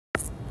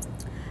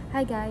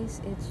Hi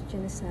guys, it's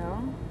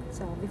Genicel.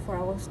 So before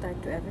I will start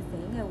to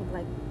everything, I would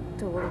like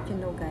to let you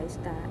know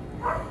guys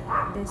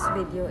that this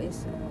video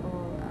is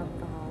all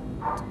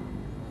about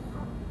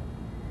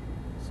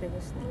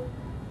seriously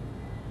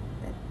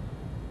that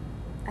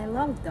I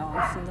love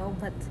dogs,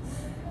 but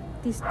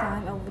this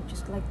time I would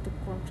just like to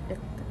crunch it.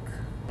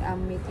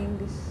 I'm making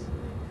this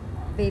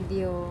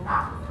video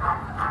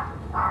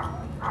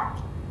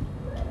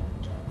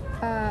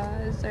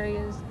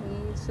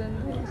seriously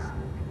soon.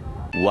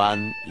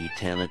 One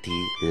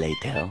eternity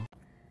later.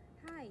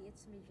 Hi,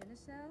 it's me,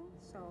 Genicel.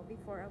 So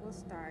before I will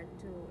start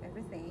to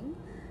everything,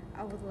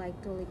 I would like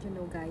to let you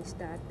know guys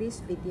that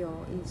this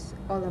video is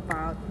all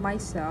about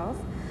myself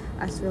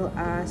as well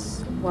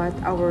as what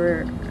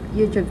our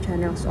YouTube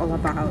channel is all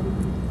about.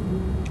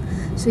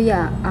 So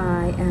yeah,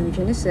 I am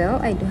Genicel.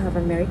 I do have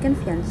American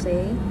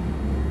fiance,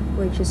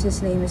 which is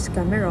his name is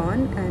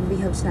Cameron, and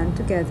we have son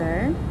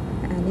together,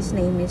 and his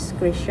name is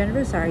Christian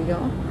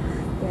Rosario.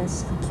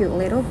 Yes, cute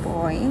little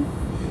boy.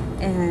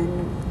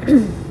 And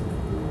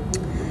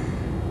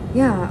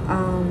yeah,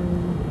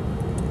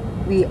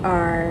 we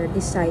are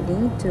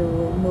deciding to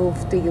move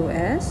to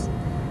US,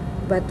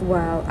 but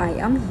while I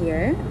am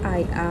here,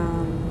 I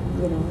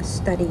am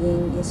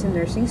studying as a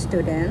nursing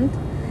student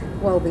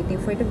while waiting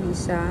for the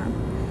visa.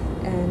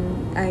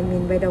 And I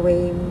mean, by the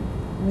way,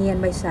 me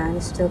and my son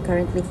is still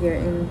currently here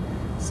in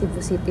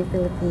Cebu City,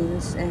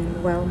 Philippines,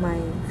 and while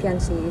my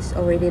fiance is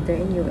already there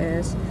in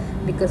US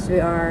because we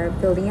are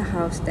building a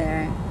house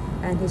there,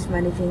 and he's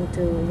managing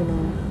to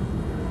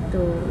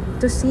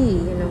to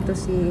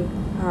see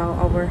how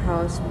our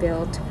house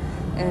built,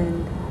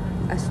 and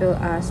as well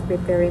as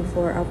preparing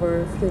for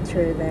our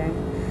future there.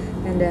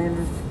 And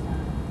then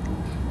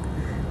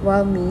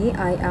while me,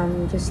 I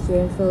am just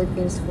here in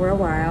Philippines for a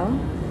while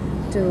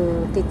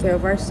to take care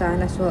of our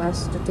son as well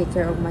as to take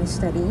care of my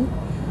study,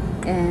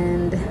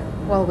 and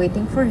while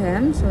waiting for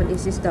him. So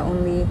this is the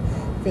only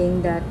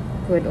thing that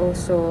could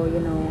also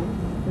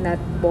not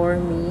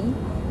bore me,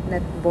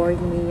 not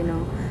bored me,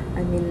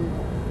 I mean,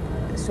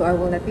 so I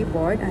will not be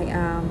bored. I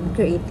am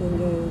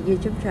creating a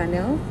YouTube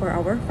channel for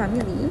our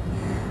family,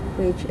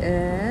 which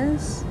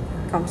is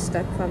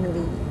Comstock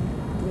Family,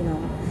 you know.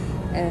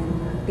 And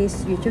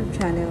this YouTube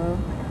channel,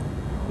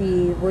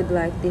 we would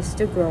like this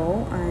to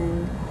grow,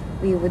 and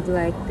we would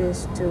like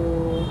this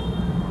to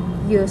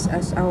use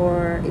as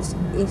our is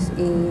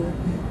a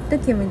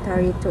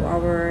documentary to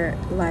our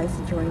life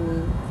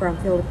journey from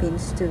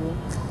Philippines to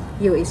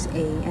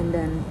USA. And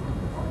then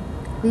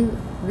we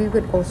we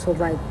would also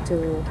like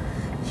to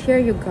share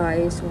you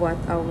guys what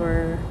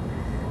our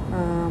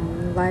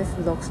life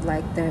looks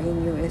like there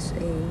in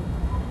USA.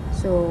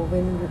 So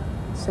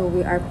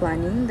we are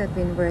planning that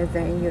when we're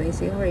there in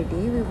USA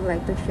already, we would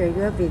like to share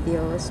you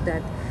videos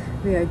that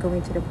we are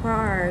going to the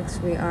parks,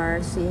 we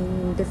are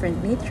seeing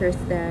different natures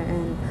there,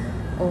 and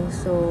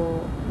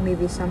also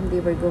maybe someday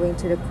we're going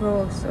to the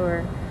cross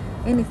or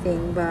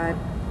anything. But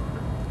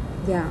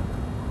yeah,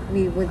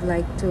 we would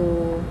like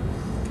to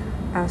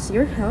ask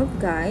your help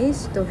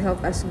guys to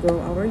help us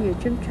grow our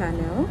YouTube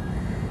channel,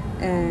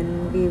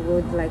 and we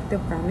would like to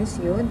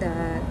promise you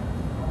that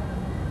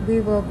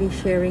we will be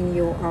sharing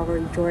you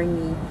our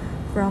journey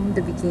from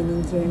the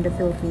beginning here in the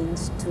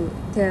Philippines to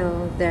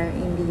till there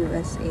in the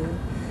USA.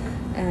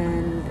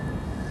 And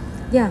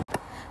yeah,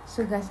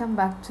 so guys, I'm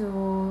back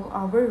to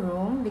our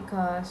room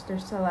because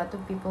there's a lot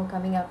of people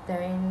coming up there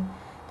in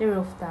the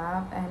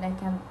rooftop, and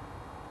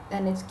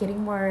it's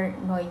getting more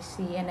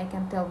noisy, and I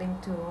can tell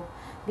them to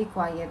be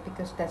quiet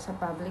because that's a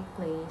public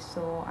place.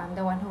 So I'm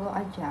the one who will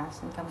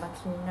adjust and come back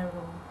here in the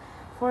room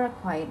for a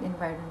quiet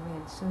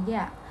environment. So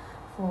yeah,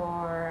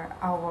 for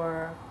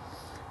our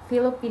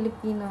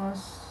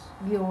Filipinos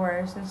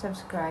viewers and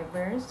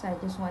subscribers, I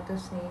just want to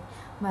say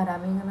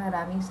maraming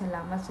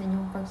salamat sa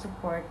inyong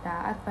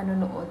pagsuporta at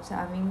panonood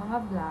sa aming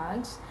mga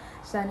vlogs.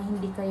 Sana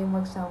hindi kayo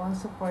magsawang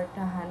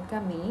suportahan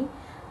kami,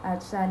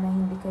 at sana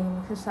hindi kayo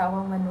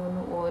magsasawang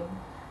manonood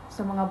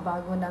sa mga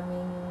bago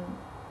naming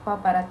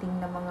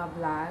paparating na mga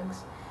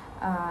vlogs.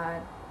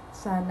 At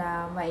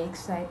sana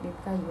ma-excite din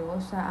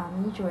kayo sa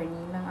aming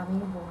journey ng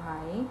aming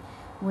buhay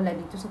mula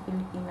dito sa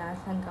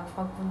Pilipinas hanggang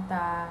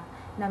pagpunta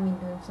namin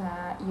dun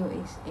sa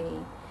USA.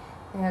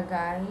 Kaya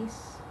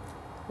guys,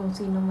 kung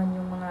sino man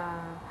yung mga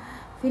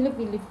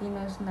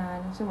Filipinos na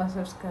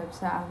sumasubscribe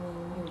sa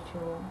aming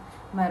YouTube,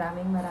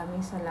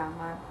 maraming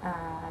salamat,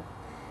 at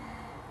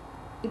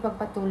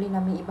ipagpatuloy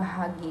namin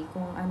ibahagi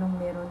kung anong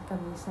meron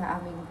kami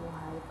sa aming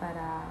buhay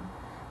para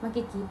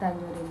makikita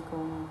nyo rin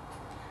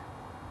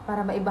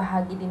para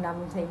maibahagi din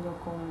namin sa inyo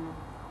kung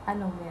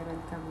anong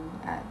meron kami,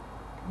 at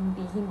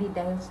hindi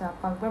dahil sa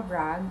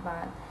pagbabrag,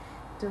 but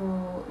to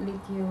let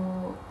you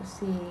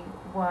see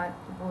what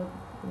would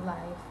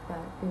life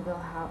that we will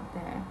have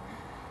there.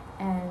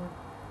 And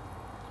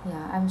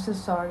yeah, I'm so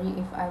sorry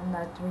if I'm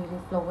not really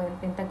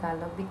fluent in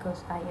Tagalog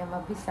because I am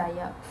a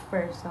Bisaya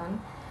person.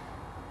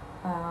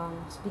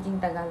 Speaking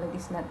Tagalog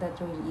is not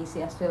that really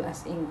easy as well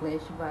as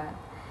English, but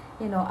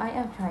I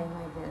am trying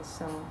my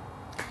best. So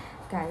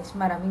guys,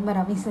 maraming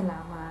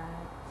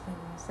salamat.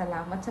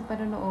 Salamat sa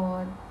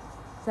panonood.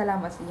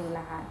 Salamat sa inyong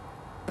lahat.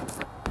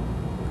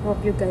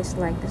 Hope you guys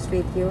like this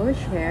video,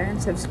 share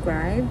and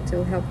subscribe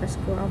to help us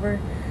grow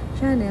our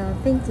channel.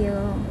 Thank you.